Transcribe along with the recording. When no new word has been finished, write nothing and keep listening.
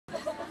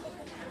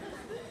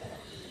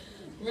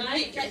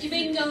Right, get your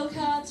bingo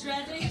cards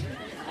ready.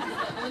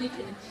 I'm only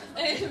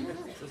kidding.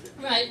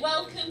 Right,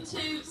 welcome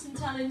to St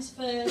Helens'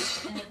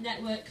 first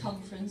network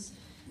conference,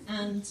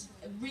 and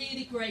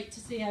really great to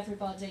see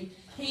everybody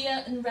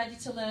here and ready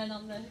to learn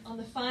on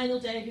the final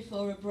day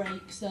before a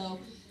break. So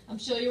I'm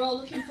sure you're all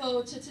looking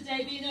forward to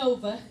today being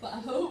over, but I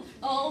hope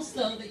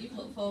also that you've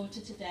looked forward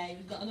to today.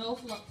 We've got an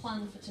awful lot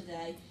planned for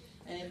today.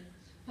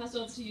 Pass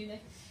over to you,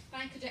 Nick. If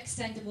I could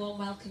extend a warm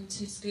welcome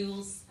to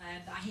schools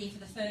that are here for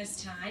the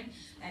first time.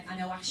 I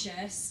know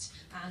Ashurst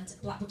and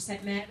Blackbrook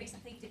St Mary's, I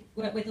think they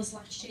worked with us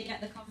last year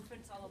at the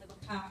conference, although they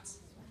were part,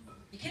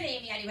 you can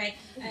hear me anyway,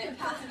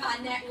 part of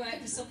our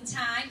network for some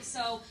time.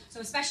 So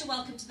a special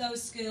welcome to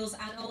those schools,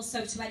 and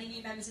also to any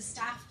new members of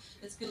staff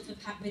that schools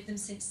have had with them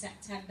since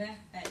September.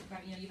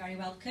 You're very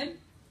welcome.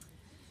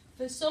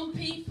 For some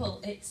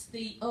people, it's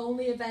the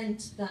only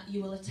event that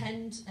you will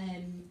attend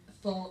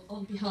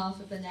on behalf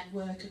of the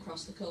network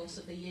across the course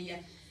of the year.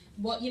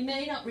 What you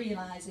may not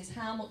realise is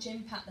how much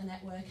impact the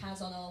network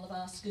has on all of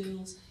our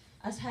schools.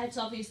 As heads,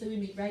 obviously, we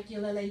meet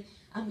regularly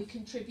and we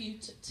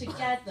contribute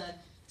together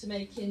to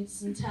making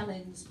St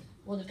Helens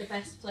one of the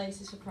best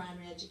places for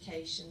primary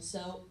education.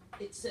 So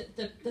it's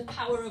the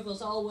power of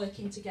us all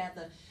working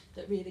together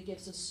that really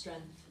gives us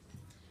strength.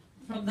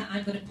 From that,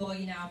 I'm going to bore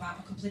you now about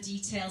a couple of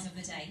details of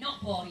the day.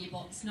 Not bore you,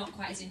 but it's not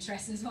quite as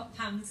interesting as what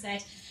Pam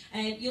said.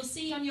 You'll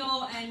see on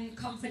your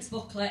conference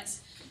booklet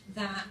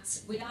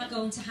that we are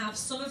going to have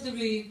some of the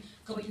room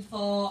going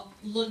for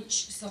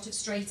lunch sort of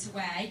straight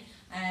away,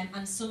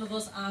 and some of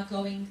us are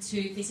going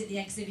to visit the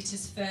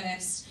exhibitors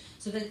first.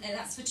 So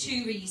that's for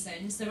two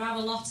reasons. There are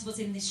a lot of us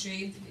in this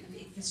room.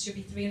 There should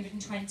be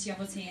 320 of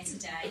us here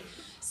today.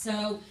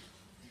 So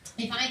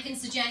if I can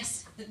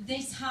suggest that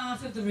this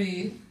half of the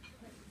room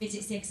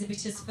visits the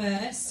exhibitors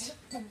first,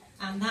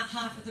 and that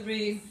half of the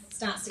room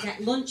starts to get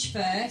lunch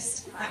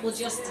first, that will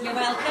just, you're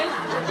welcome.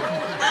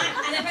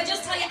 And if I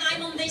just tell you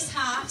I'm on this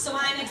half, so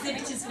I'm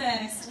exhibitors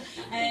first,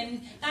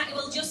 that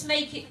will just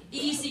make it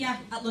easier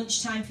at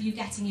lunchtime for you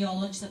getting your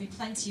lunch. There'll be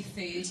plenty of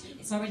food.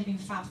 It's already been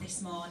fab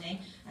this morning.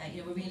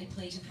 We're really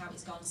pleased with how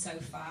it's gone so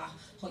far.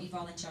 Hope you've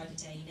all enjoyed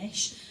the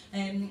Danish.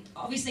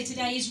 Obviously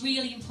today is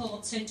really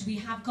important. We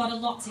have got a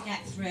lot to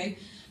get through,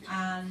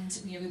 and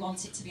we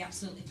want it to be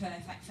absolutely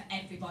perfect for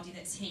everybody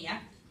that's here.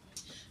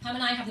 Pam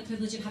and I have the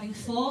privilege of having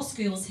 4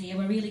 schools here.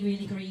 We're really,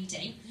 really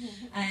greedy.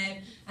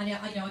 And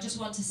I just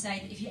want to say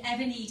that if you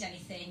ever need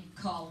anything,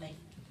 call me.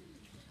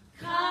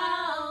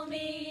 Call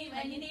me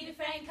when you need a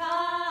friend,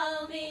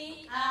 call me.